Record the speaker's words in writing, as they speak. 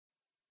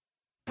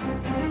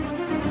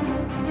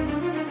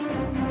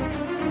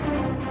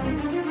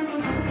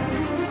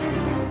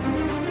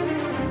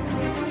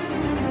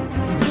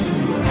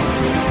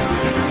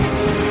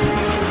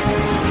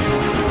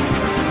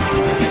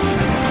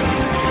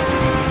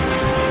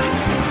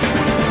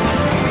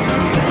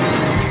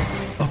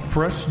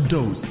fresh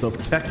dose of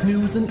tech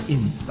news and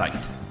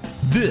insight.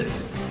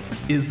 This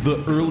is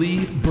the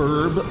Early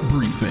Burb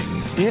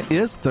Briefing. It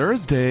is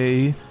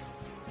Thursday,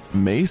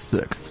 May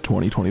 6th,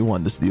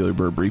 2021. This is the Early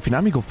Burb Briefing.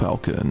 I'm Eagle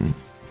Falcon.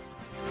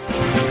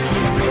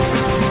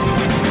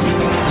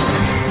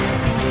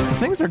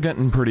 Things are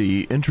getting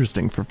pretty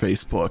interesting for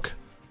Facebook.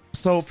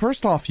 So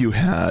first off, you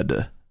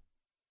had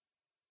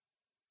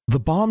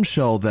the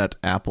bombshell that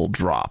Apple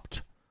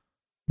dropped,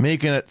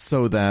 making it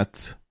so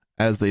that,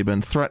 as they've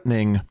been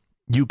threatening,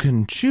 you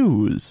can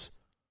choose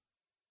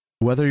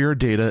whether your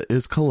data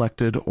is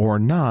collected or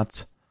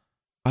not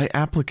by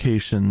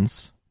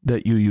applications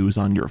that you use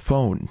on your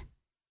phone.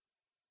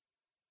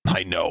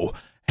 I know,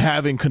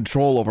 having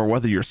control over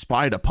whether you're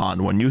spied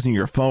upon when using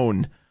your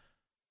phone,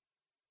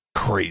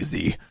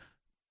 crazy.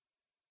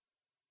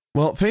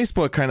 Well,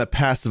 Facebook kind of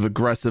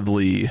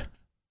passive-aggressively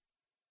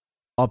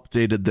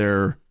updated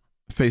their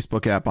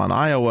Facebook app on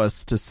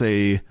iOS to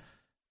say,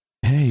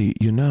 hey,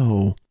 you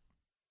know,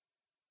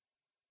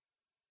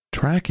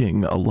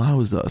 tracking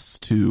allows us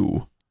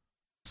to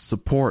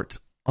support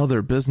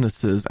other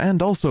businesses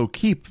and also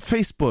keep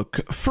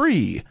Facebook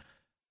free,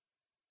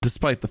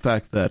 despite the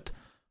fact that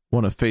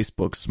one of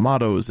Facebook's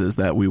mottos is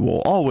that we will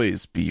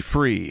always be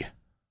free.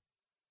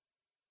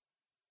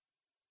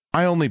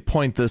 I only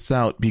point this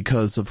out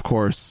because, of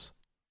course,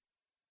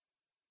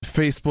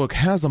 Facebook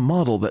has a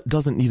model that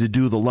doesn't need to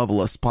do the level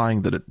of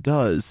spying that it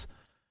does.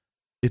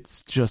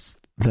 It's just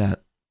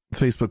that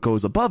Facebook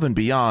goes above and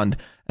beyond,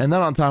 and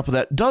then on top of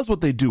that, does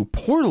what they do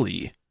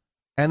poorly,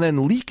 and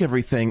then leak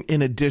everything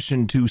in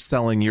addition to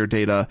selling your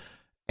data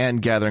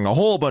and gathering a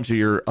whole bunch of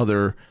your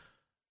other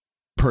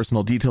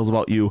personal details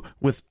about you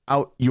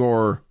without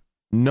your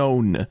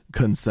known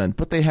consent.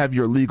 But they have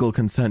your legal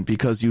consent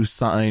because you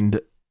signed,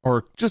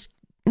 or just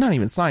not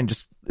even signed,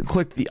 just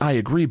clicked the I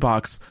agree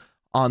box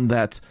on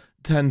that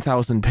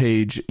 10,000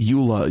 page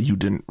EULA you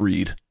didn't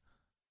read.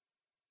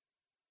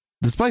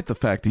 Despite the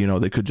fact that, you know,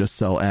 they could just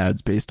sell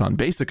ads based on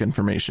basic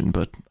information,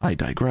 but I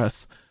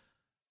digress.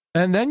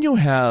 And then you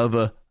have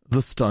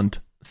the stunt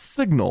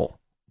Signal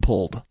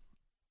pulled.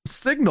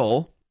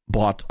 Signal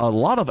bought a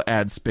lot of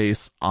ad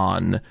space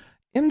on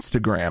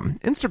Instagram.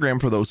 Instagram,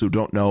 for those who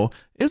don't know,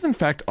 is in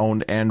fact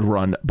owned and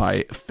run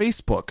by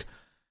Facebook.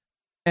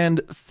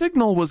 And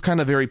Signal was kind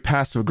of very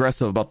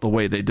passive-aggressive about the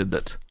way they did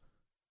it.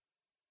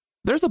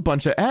 There's a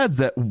bunch of ads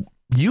that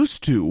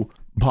used to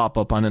pop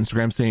up on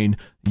Instagram saying,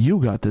 you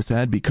got this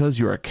ad because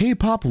you're a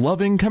K-pop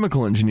loving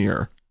chemical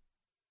engineer.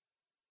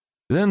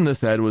 Then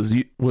this ad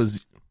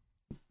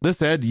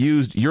this ad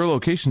used your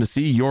location to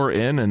see you're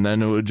in, and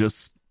then it would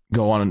just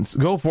go on and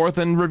go forth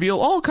and reveal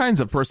all kinds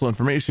of personal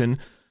information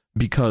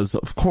because,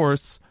 of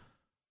course,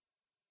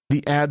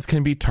 the ads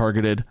can be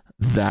targeted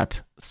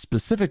that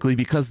specifically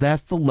because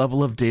that's the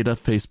level of data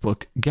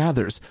Facebook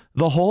gathers.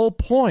 The whole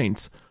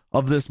point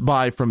of this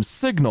buy from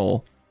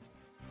Signal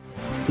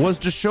was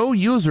to show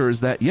users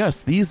that,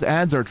 yes, these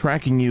ads are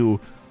tracking you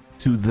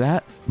to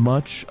that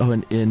much of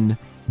an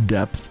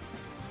in-depth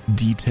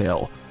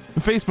detail.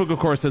 Facebook, of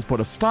course, has put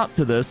a stop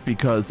to this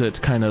because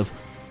it kind of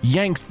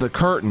yanks the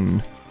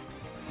curtain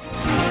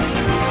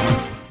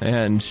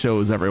and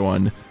shows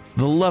everyone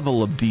the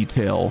level of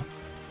detail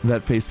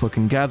that Facebook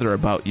can gather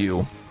about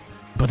you.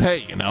 But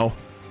hey, you know,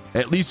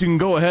 at least you can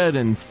go ahead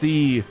and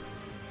see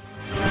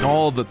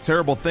all the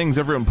terrible things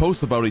everyone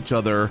posts about each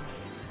other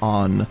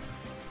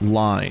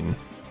online.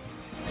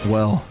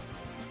 Well,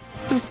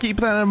 just keep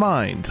that in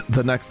mind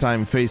the next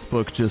time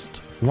Facebook just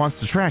wants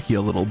to track you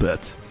a little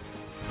bit.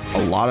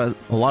 A lot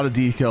of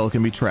detail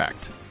can be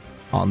tracked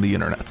on the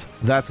internet.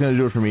 That's going to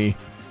do it for me.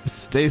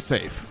 Stay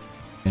safe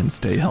and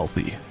stay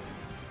healthy.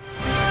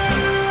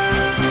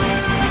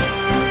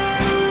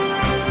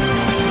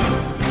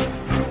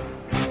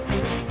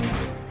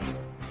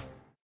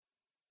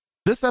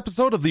 This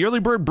episode of the Early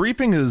Bird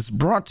Briefing is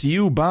brought to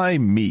you by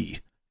me,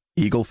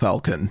 Eagle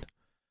Falcon,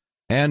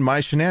 and my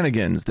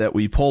shenanigans that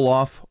we pull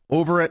off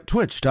over at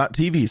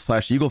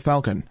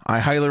twitch.tv/EagleFalcon. I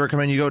highly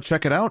recommend you go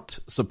check it out.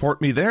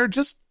 Support me there.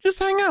 Just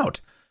hang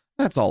out.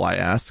 That's all I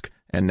ask.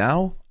 And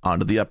now, on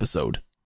to the episode.